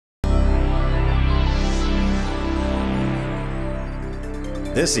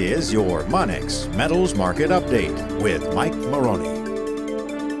This is your Monex Metals Market Update with Mike Maroney.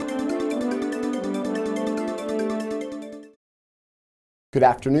 Good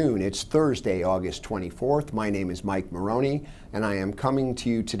afternoon. It's Thursday, August 24th. My name is Mike Maroney, and I am coming to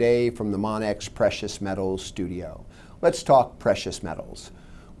you today from the Monex Precious Metals studio. Let's talk precious metals.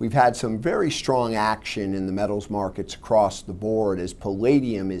 We've had some very strong action in the metals markets across the board as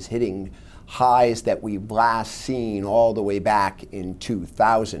palladium is hitting highs that we've last seen all the way back in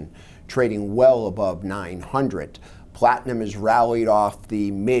 2000, trading well above 900. Platinum has rallied off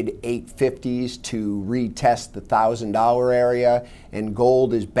the mid-850s to retest the $1,000 area, and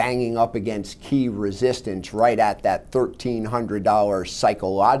gold is banging up against key resistance right at that $1,300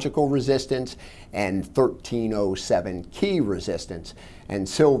 psychological resistance and 1307 key resistance. And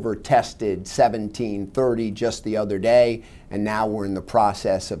silver tested 1730 just the other day, and now we're in the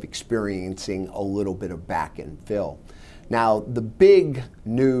process of experiencing a little bit of back and fill. Now, the big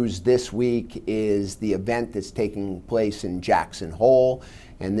news this week is the event that's taking place in Jackson Hole,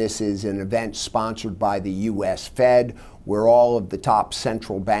 and this is an event sponsored by the U.S. Fed, where all of the top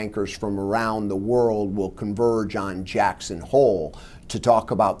central bankers from around the world will converge on Jackson Hole to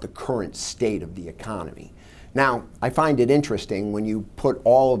talk about the current state of the economy. Now, I find it interesting when you put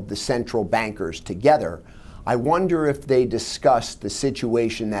all of the central bankers together. I wonder if they discuss the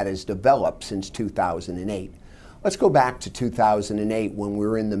situation that has developed since 2008. Let's go back to 2008 when we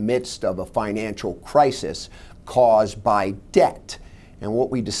were in the midst of a financial crisis caused by debt. And what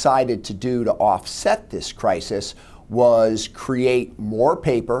we decided to do to offset this crisis was create more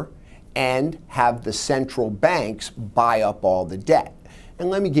paper and have the central banks buy up all the debt. And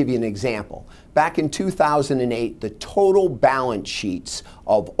let me give you an example. Back in 2008, the total balance sheets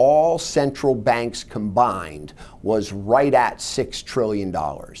of all central banks combined was right at $6 trillion.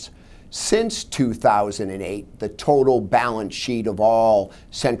 Since 2008, the total balance sheet of all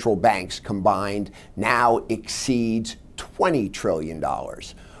central banks combined now exceeds $20 trillion.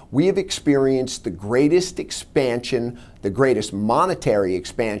 We have experienced the greatest expansion, the greatest monetary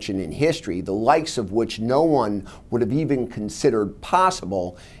expansion in history, the likes of which no one would have even considered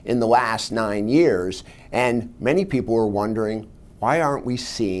possible in the last 9 years. And many people are wondering, why aren't we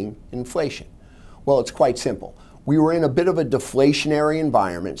seeing inflation? Well, it's quite simple. We were in a bit of a deflationary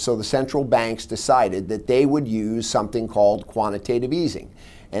environment, so the central banks decided that they would use something called quantitative easing.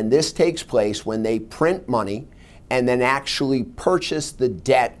 And this takes place when they print money and then actually purchase the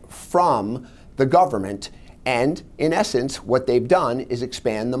debt from the government. And in essence, what they've done is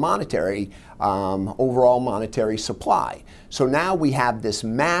expand the monetary, overall monetary supply. So now we have this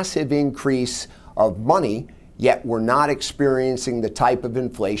massive increase of money, yet we're not experiencing the type of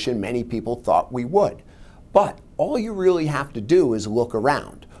inflation many people thought we would. But all you really have to do is look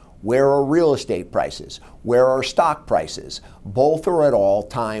around. Where are real estate prices? Where are stock prices? Both are at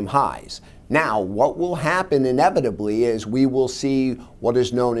all-time highs. Now, what will happen inevitably is we will see what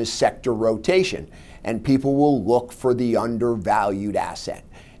is known as sector rotation, and people will look for the undervalued asset.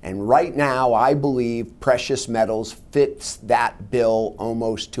 And right now, I believe precious metals fits that bill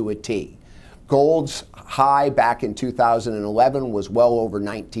almost to a T. Gold's high back in 2011 was well over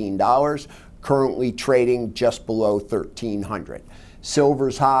 $19, currently trading just below $1,300.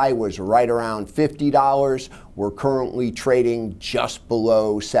 Silver's high was right around $50. We're currently trading just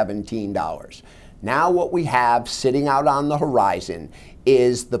below $17. Now what we have sitting out on the horizon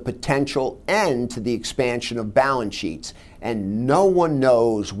is the potential end to the expansion of balance sheets, and no one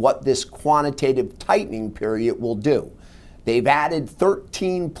knows what this quantitative tightening period will do. They've added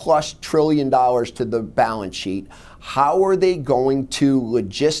 $13+ trillion to the balance sheet. How are they going to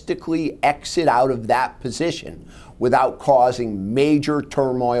logistically exit out of that position without causing major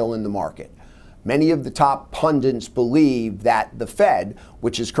turmoil in the market? Many of the top pundits believe that the Fed,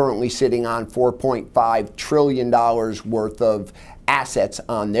 which is currently sitting on $4.5 trillion worth of assets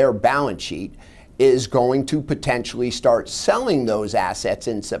on their balance sheet, is going to potentially start selling those assets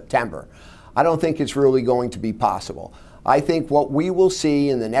in September. I don't think it's really going to be possible. I think what we will see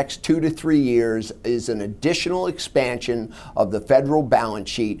in the next 2 to 3 years is an additional expansion of the federal balance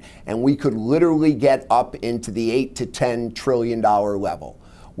sheet, and we could literally get up into the $8 to $10 trillion level.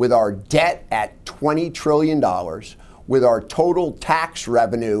 With our debt at $20 trillion, with our total tax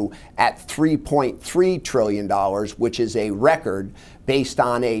revenue at $3.3 trillion, which is a record based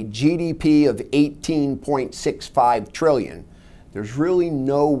on a GDP of $18.65 trillion, there's really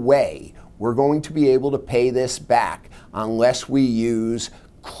no way we're going to be able to pay this back unless we use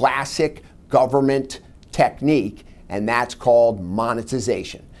classic government technique, and that's called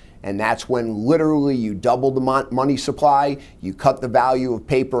monetization. And that's when literally you double the money supply, you cut the value of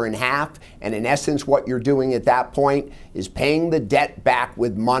paper in half, and in essence what you're doing at that point is paying the debt back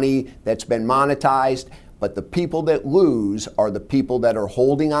with money that's been monetized. But the people that lose are the people that are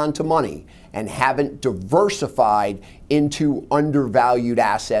holding on to money and haven't diversified into undervalued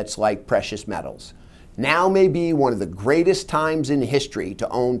assets like precious metals. Now may be one of the greatest times in history to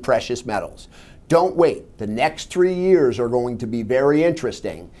own precious metals. Don't wait. The next 3 years are going to be very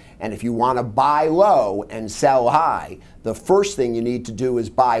interesting. And if you want to buy low and sell high, the first thing you need to do is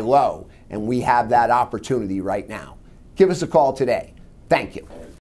buy low. And we have that opportunity right now. Give us a call today. Thank you.